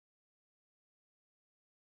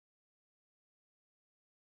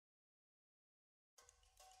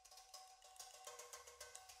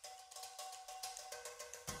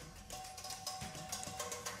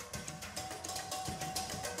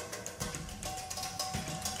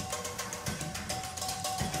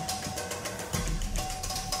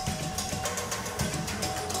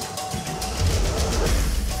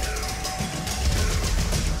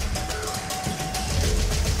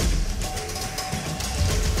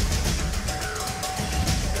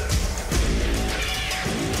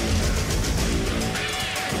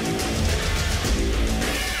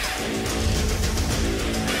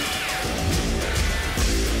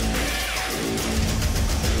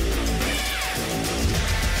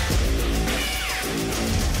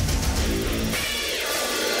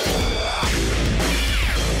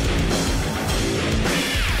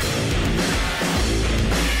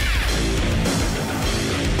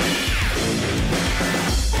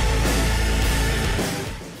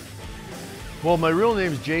Well, my real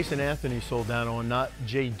name is Jason Anthony Soldano and not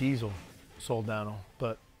J. Diesel Soldano,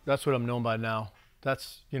 but that's what I'm known by now.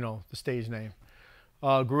 That's, you know, the stage name.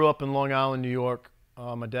 Grew up in Long Island, New York.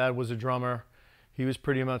 My dad was a drummer. He was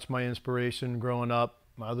pretty much my inspiration growing up.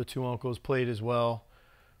 My other two uncles played as well.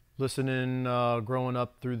 Listening, growing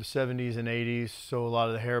up through the 70s and 80s, so a lot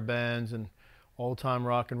of the hair bands and old-time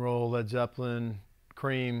rock and roll, Led Zeppelin,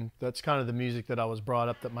 Cream. That's kind of the music that I was brought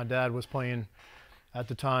up, that my dad was playing at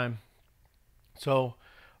the time. So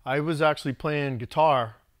I was actually playing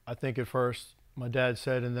guitar, I think at first, my dad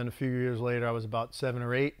said, and then a few years later, I was about 7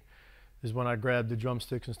 or 8, is when I grabbed the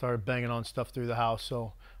drumsticks and started banging on stuff through the house.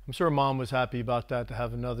 So I'm sure Mom was happy about that, to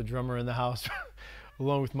have another drummer in the house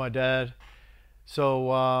along with my dad.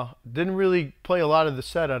 So didn't really play a lot of the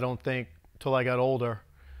set, I don't think, till I got older.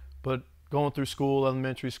 But going through school,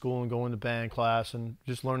 elementary school, and going to band class and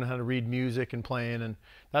just learning how to read music and playing, and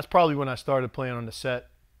that's probably when I started playing on the set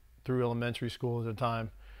through elementary school at the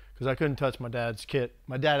time, because I couldn't touch my dad's kit.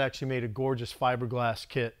 My dad actually made a gorgeous fiberglass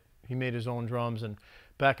kit. He made his own drums, and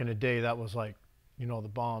back in the day, that was like, you know, the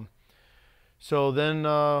bomb. So then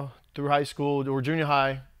through high school, or junior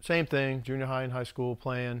high, same thing, junior high and high school,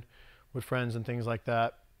 playing with friends and things like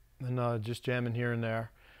that, and just jamming here and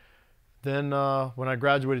there. Then when I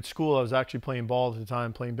graduated school, I was actually playing ball at the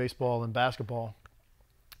time, playing baseball and basketball.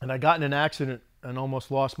 And I got in an accident and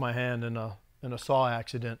almost lost my hand in a saw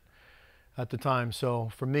accident at the time. So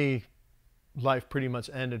for me, life pretty much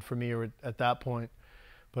ended for me at that point.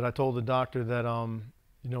 But I told the doctor that,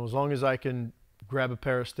 you know, as long as I can grab a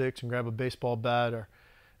pair of sticks and grab a baseball bat or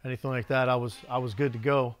anything like that, I was good to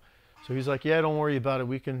go. So he's like, yeah, don't worry about it.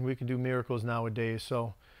 We can do miracles nowadays.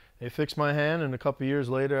 So they fixed my hand, and a couple years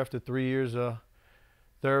later, after 3 years of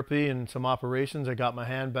therapy and some operations, I got my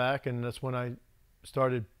hand back, and that's when I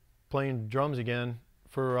started playing drums again.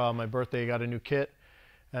 For my birthday, I got a new kit,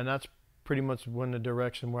 and that's pretty much when the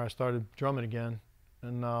direction where I started drumming again.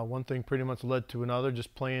 And one thing pretty much led to another,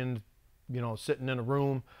 just playing, you know, sitting in a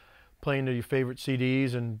room, playing to your favorite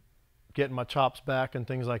CDs and getting my chops back and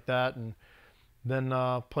things like that. And then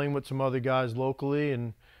playing with some other guys locally,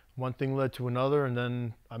 and one thing led to another, and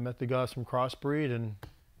then I met the guys from Crossbreed, and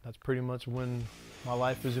that's pretty much when my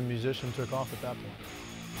life as a musician took off at that point.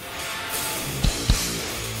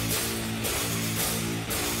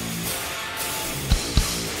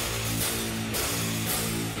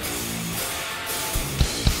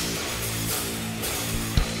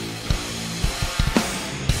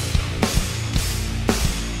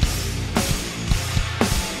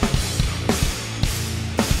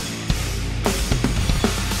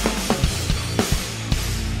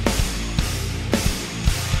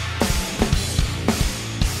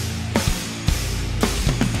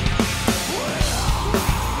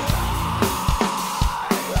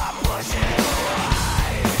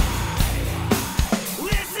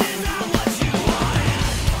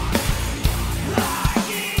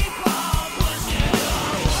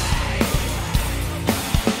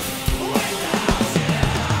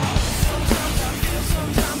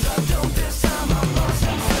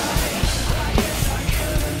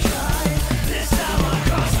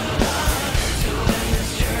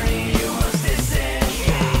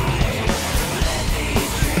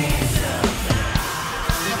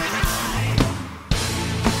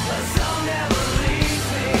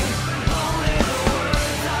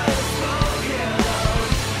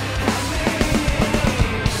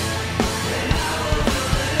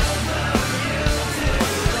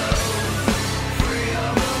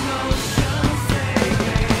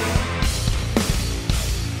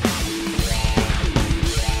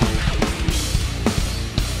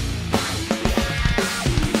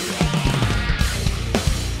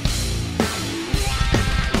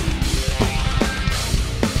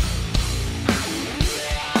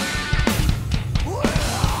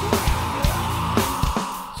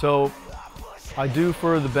 So I do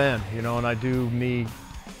for the band, you know, and I do me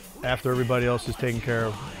after everybody else is taken care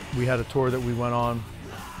of. We had a tour that we went on.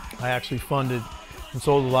 I actually funded and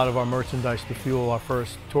sold a lot of our merchandise to fuel our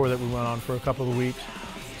first tour that we went on for a couple of weeks.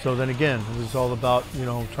 So then again, it was all about, you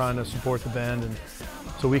know, trying to support the band, and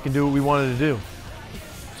so we can do what we wanted to do.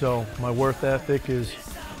 So my work ethic is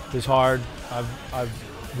hard.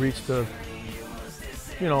 I've reached a,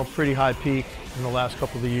 you know, pretty high peak in the last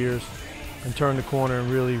couple of years, and turned the corner and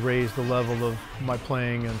really raised the level of my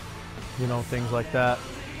playing and, you know, things like that.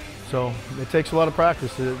 So it takes a lot of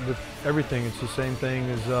practice with everything. It's the same thing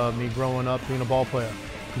as me growing up being a ball player.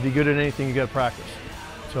 To be good at anything, you got to practice.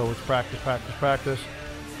 So it's practice, practice, practice.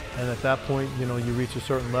 And at that point, you know, you reach a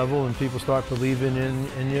certain level and people start believing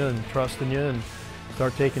in you and trusting you and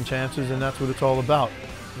start taking chances, and that's what it's all about.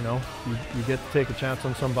 You know, you get to take a chance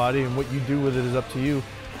on somebody, and what you do with it is up to you.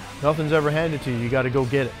 Nothing's ever handed to you. You got to go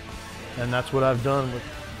get it. And that's what I've done with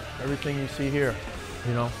everything you see here,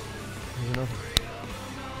 you know.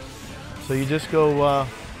 So you just go,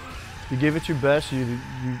 you give it your best, you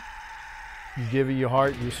give it your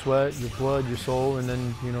heart, your sweat, your blood, your soul, and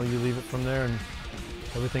then, you know, you leave it from there, and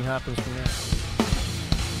everything happens from there.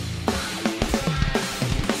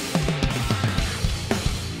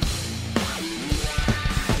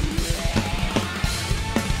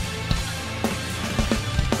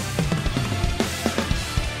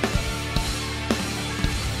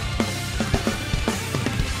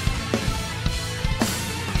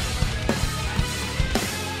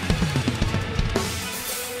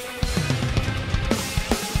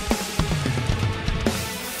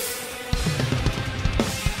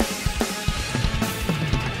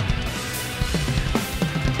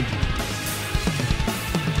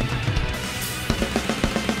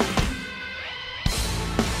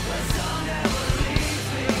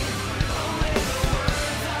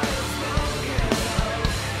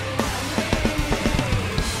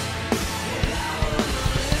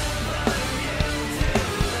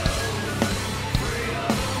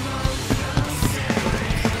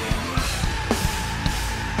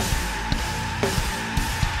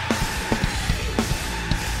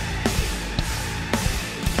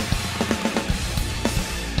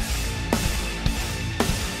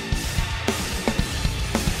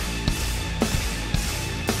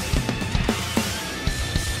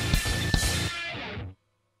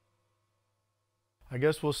 I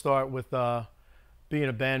guess we'll start with being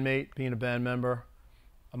a bandmate, being a band member.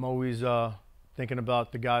 I'm always thinking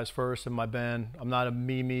about the guys first in my band. I'm not a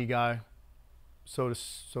me guy, so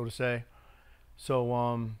to say.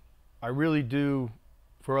 So I really do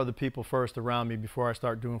for other people first around me before I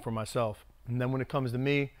start doing for myself. And then when it comes to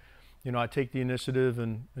me, you know, I take the initiative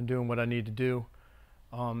and doing what I need to do.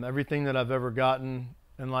 Everything that I've ever gotten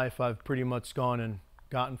in life, I've pretty much gone and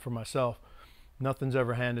gotten for myself. Nothing's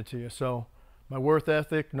ever handed to you. So my work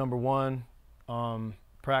ethic, number one,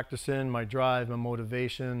 practicing, my drive, my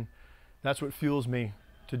motivation, that's what fuels me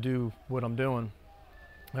to do what I'm doing.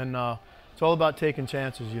 And it's all about taking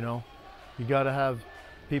chances, you know. You got to have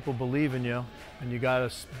people believe in you, and you got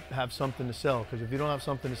to have something to sell, because if you don't have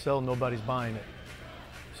something to sell, nobody's buying it.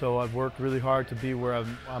 So I've worked really hard to be where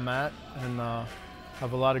I'm at, and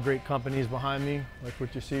have a lot of great companies behind me, like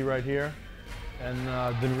what you see right here. And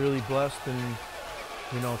I've been really blessed and,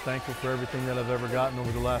 you know, thankful for everything that I've ever gotten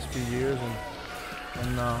over the last few years,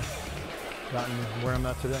 and gotten where I'm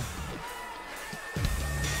at today.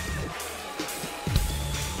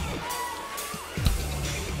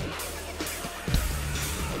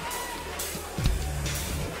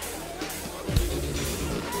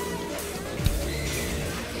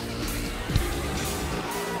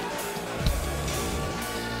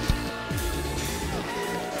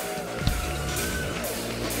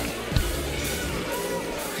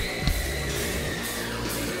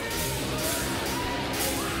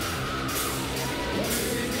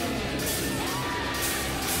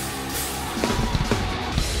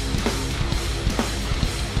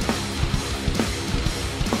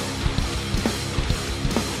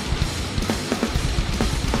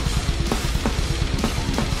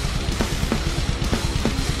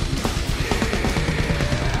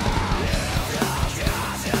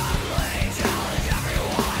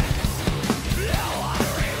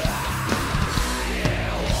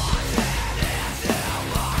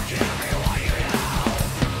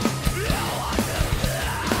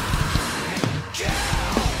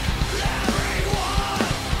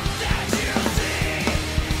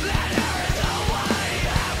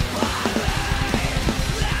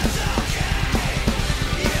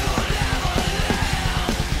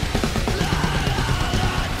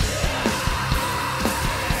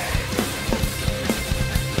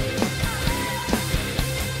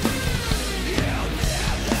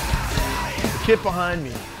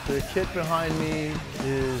 The kit behind me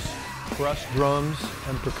is Crush Drums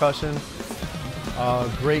and Percussion.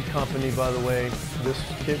 Great company, by the way. This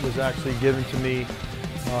kit was actually given to me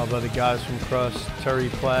by the guys from Crush, Terry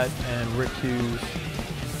Platt and Rick Hughes,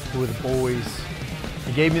 who were the boys.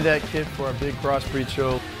 They gave me that kit for our big crossbreed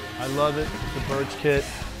show. I love it. It's a birch kit.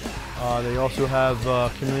 They also have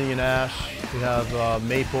Chameleon Ash. We have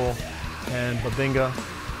Maple and Babinga.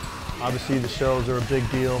 Obviously the shells are a big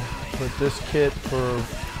deal, but this kit for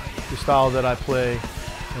the style that I play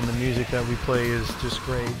and the music that we play is just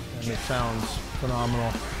great, and it sounds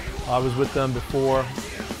phenomenal. I was with them before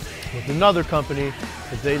with another company,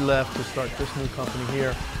 but they left to start this new company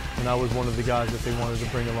here, and I was one of the guys that they wanted to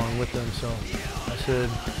bring along with them. So I said,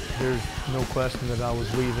 there's no question that I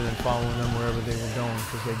was leaving and following them wherever they were going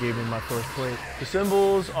because they gave me my first plate. The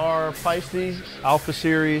cymbals are Feisty, Alpha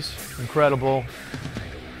Series, incredible.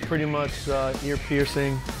 Pretty much ear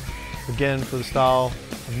piercing, again, for the style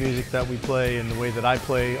of music that we play and the way that I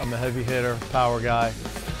play. I'm a heavy hitter, power guy.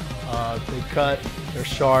 They cut, they're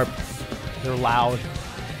sharp, they're loud,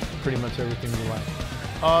 pretty much everything you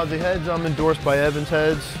like. The heads, I'm endorsed by Evans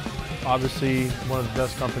Heads. Obviously, one of the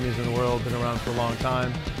best companies in the world, been around for a long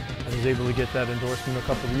time. I was able to get that endorsement a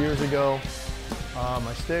couple of years ago.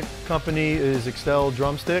 My stick company is Excel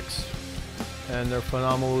Drumsticks, and they're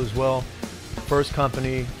phenomenal as well. First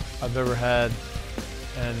company I've ever had,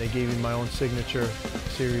 and they gave me my own signature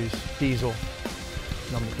series Diesel,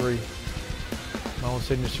 number 3. My own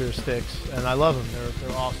signature sticks, and I love them,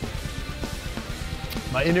 they're awesome.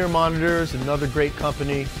 My in-ear monitors, another great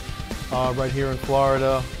company right here in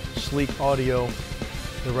Florida, Sleek Audio.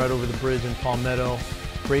 They're right over the bridge in Palmetto.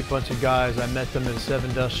 Great bunch of guys. I met them at a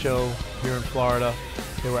 7 Dust show here in Florida.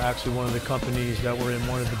 They were actually one of the companies that were in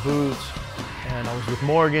one of the booths. And I was with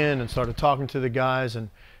Morgan and started talking to the guys, and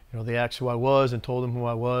they asked who I was and told them who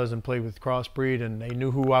I was and played with Crossbreed, and they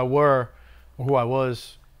knew who I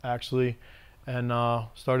was actually, and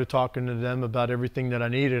started talking to them about everything that I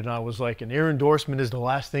needed. And I was like, an ear endorsement is the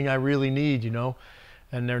last thing I really need,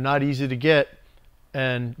 and they're not easy to get.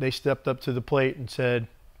 And they stepped up to the plate and said,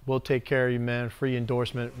 we'll take care of you, man, free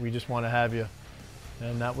endorsement, we just want to have you.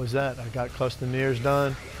 And that was that. I got custom ears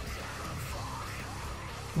done.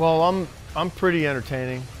 Well, I'm pretty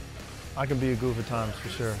entertaining. I can be a goof at times for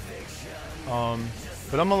sure.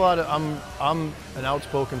 But I'm an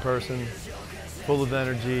outspoken person, full of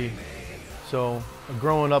energy. So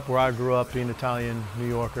growing up where I grew up, being Italian, New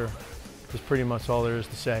Yorker, is pretty much all there is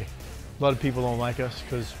to say. A lot of people don't like us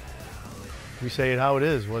because we say it how it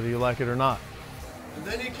is, whether you like it or not. And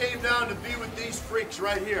then he came down to be with these freaks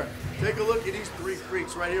right here. Take a look at these 3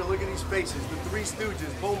 freaks right here. Look at these faces, the 3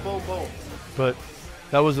 Stooges, boom, boom, boom. But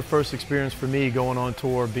that was the first experience for me, going on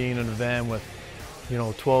tour, being in a van with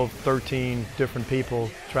 12, 13 different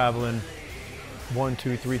people traveling 1,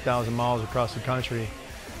 2, 3,000 miles across the country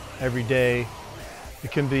every day.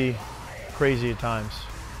 It can be crazy at times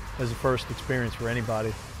as a first experience for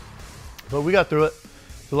anybody. But we got through it.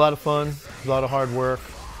 It was a lot of fun, a lot of hard work,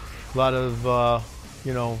 a lot of,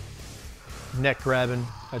 neck grabbing.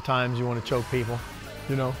 At times you want to choke people,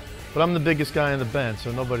 But I'm the biggest guy in the band,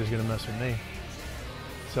 so nobody's going to mess with me.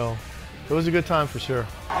 So it was a good time for sure.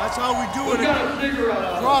 That's how we do it.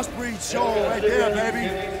 Crossbreed show right there, baby.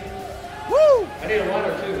 Woo! I need a 1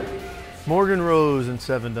 or 2. Morgan Rose and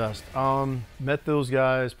 7 Dust. Met those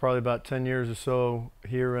guys probably about 10 years or so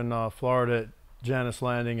here in Florida at Janice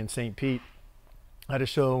Landing in St. Pete. I had a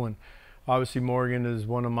show, and obviously Morgan is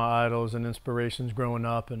one of my idols and inspirations growing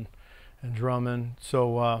up and drumming.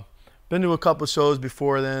 So been to a couple shows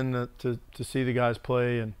before then to see the guys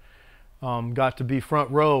play, and got to be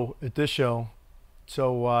front row at this show.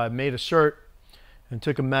 So I made a shirt and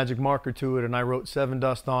took a magic marker to it, and I wrote 7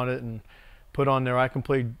 Dust on it and put on there, I can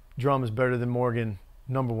play drums better than Morgan,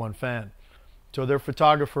 #1 fan. So their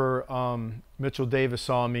photographer, Mitchell Davis,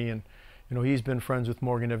 saw me, and he's been friends with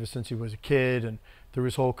Morgan ever since he was a kid and through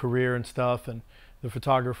his whole career and stuff, and the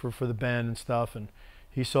photographer for the band and stuff. And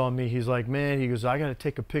he saw me, he's like, man, he goes, I got to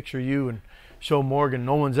take a picture of you and show Morgan.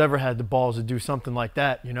 No one's ever had the balls to do something like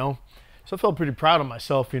that, So I felt pretty proud of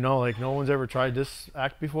myself, like no one's ever tried this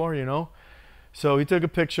act before, So he took a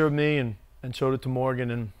picture of me and showed it to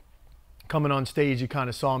Morgan, and coming on stage, he kind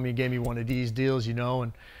of saw me, gave me one of these deals,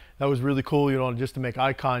 and that was really cool, just to make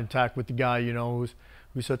eye contact with the guy, who's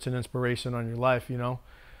such an inspiration on your life,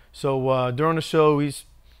 So during the show,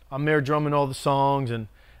 I'm there drumming all the songs and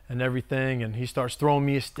everything, and he starts throwing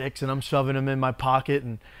me his sticks, and I'm shoving them in my pocket,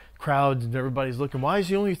 and crowds and everybody's looking, why is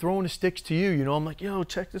he only throwing his sticks to you? I'm like, yo,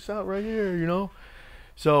 check this out right here,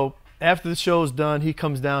 So after the show's done, he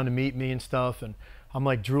comes down to meet me and stuff, and I'm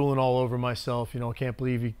like drooling all over myself, I can't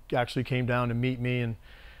believe he actually came down to meet me and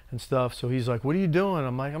stuff. So he's like, what are you doing?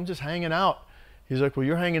 I'm like, I'm just hanging out. He's like, well,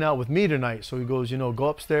 you're hanging out with me tonight. So he goes, go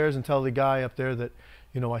upstairs and tell the guy up there that,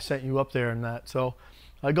 I sent you up there and that. So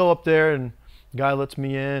I go up there, and the guy lets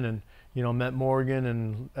me in, and, met Morgan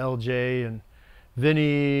and LJ and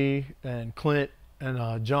Vinny and Clint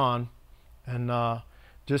and John, and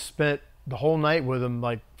just spent the whole night with him,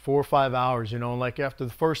 like 4 or 5 hours, and like after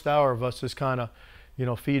the first hour of us just kind of,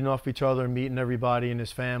 feeding off each other and meeting everybody and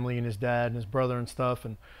his family and his dad and his brother and stuff.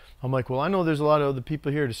 And I'm like, well, I know there's a lot of other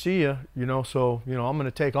people here to see you, so, I'm going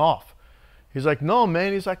to take off. He's like, no,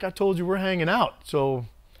 man. He's like, I told you we're hanging out. So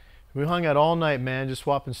we hung out all night, man, just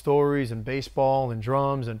swapping stories and baseball and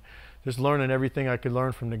drums and just learning everything I could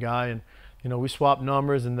learn from the guy. And you know, we swapped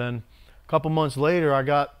numbers, and then a couple months later, I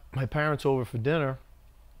got my parents over for dinner,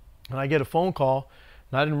 and I get a phone call,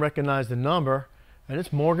 and I didn't recognize the number, and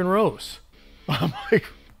it's Morgan Rose. I'm like,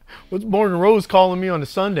 what's Morgan Rose calling me on a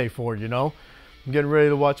Sunday for, you know? I'm getting ready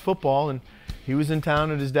to watch football, and he was in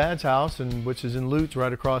town at his dad's house, and which is in Lutz,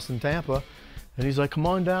 right across in Tampa. And he's like, come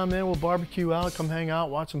on down, man, we'll barbecue out, come hang out,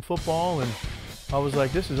 watch some football. And I was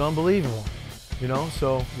like, this is unbelievable, you know?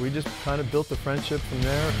 So we just kind of built the friendship from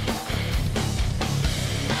there.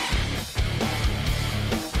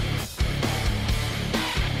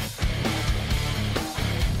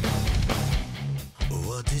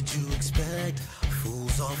 What did you expect?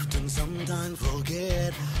 Fools often sometimes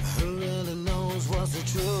forget. Who really knows what's the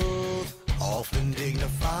truth? Often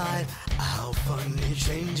dignified, how funny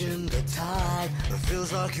changing the tide. It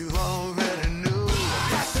feels like you already knew.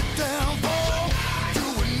 That's the downfall, you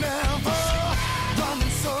would never run in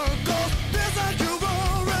circles. Feels like you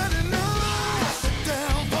already knew. That's the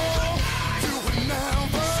downfall, you would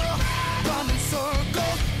never run in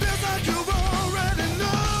circles. Feels like you already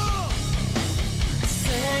knew.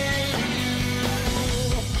 Say you,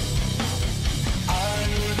 I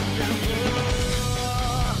would never.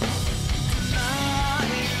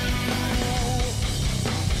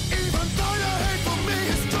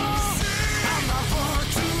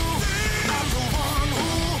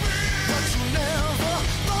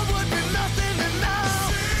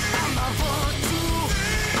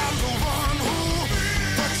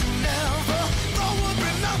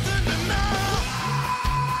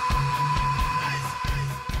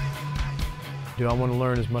 I want to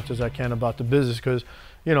learn as much as I can about the business because,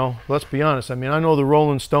 you know, let's be honest. I mean, I know the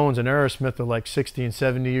Rolling Stones and Aerosmith are like 60 and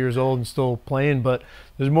 70 years old and still playing, but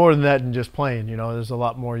there's more than that than just playing. You know, there's a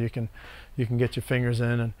lot more you can get your fingers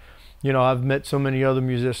in. And, you know, I've met so many other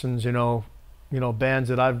musicians, you know, bands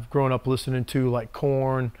that I've grown up listening to, like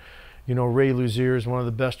Korn. You know, Ray Luzier is one of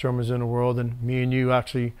the best drummers in the world, and me and you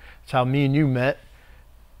actually, it's how me and you met.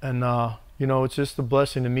 And you know, it's just a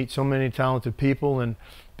blessing to meet so many talented people and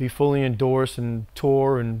be fully endorsed and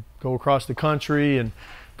tour and go across the country and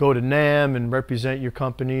go to NAMM and represent your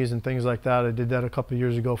companies and things like that. I did that a couple of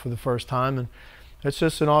years ago for the first time, and it's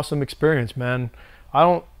just an awesome experience, man.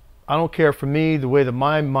 I don't care. For me, the way that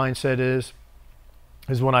my mindset is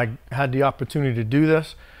when I had the opportunity to do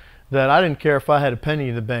this, that I didn't care if I had a penny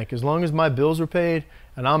in the bank. As long as my bills were paid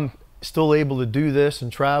and I'm still able to do this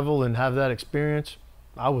and travel and have that experience,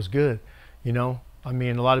 I was good, you know? I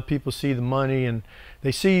mean, a lot of people see the money and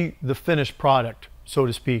they see the finished product, so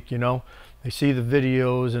to speak, you know? They see the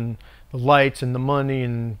videos and the lights and the money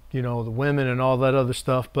and, you know, the women and all that other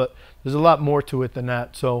stuff, but there's a lot more to it than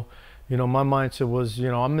that. So, you know, my mindset was, you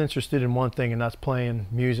know, I'm interested in one thing, and that's playing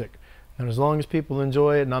music. And as long as people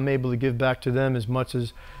enjoy it and I'm able to give back to them as much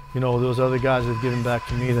as, you know, those other guys have given back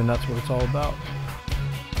to me, then that's what it's all about.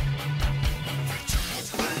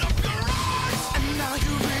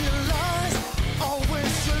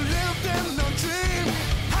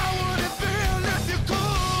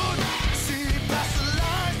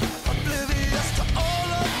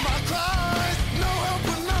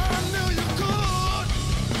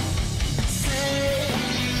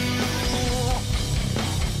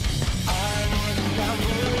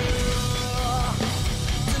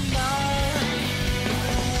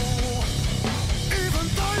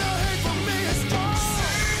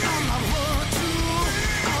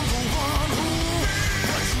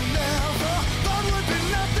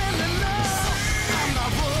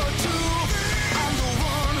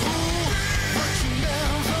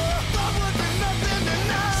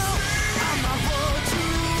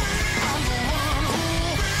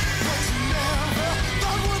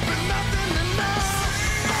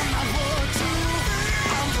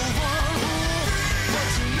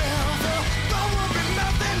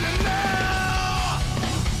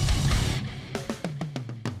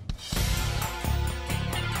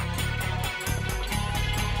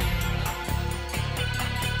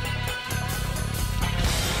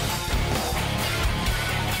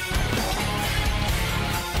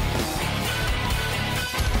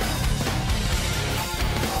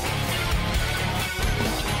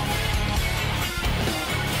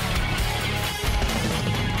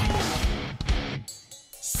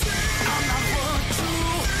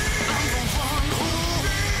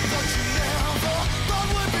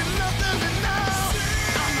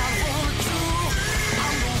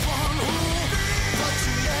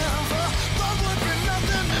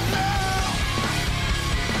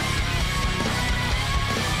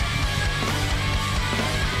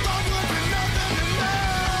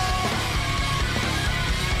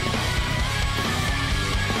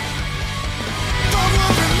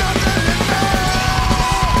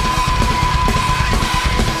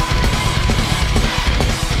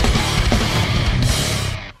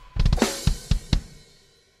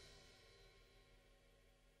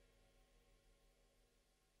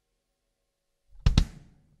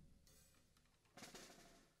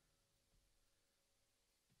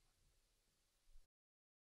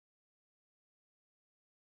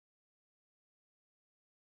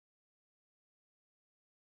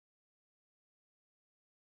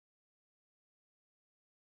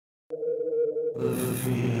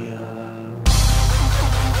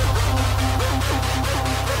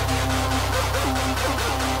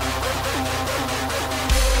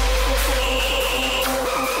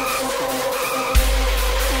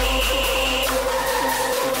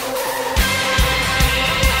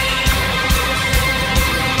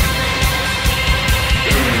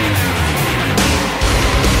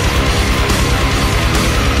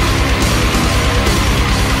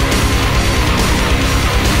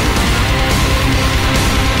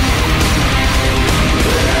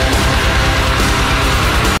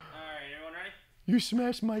 You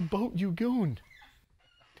smashed my boat, you goon.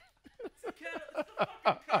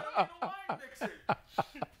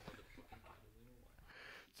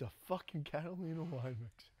 It's a fucking Catalina wine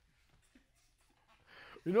mix.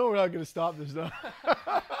 You know we're not gonna stop this though.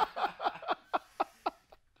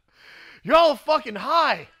 You're all fucking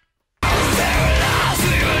high.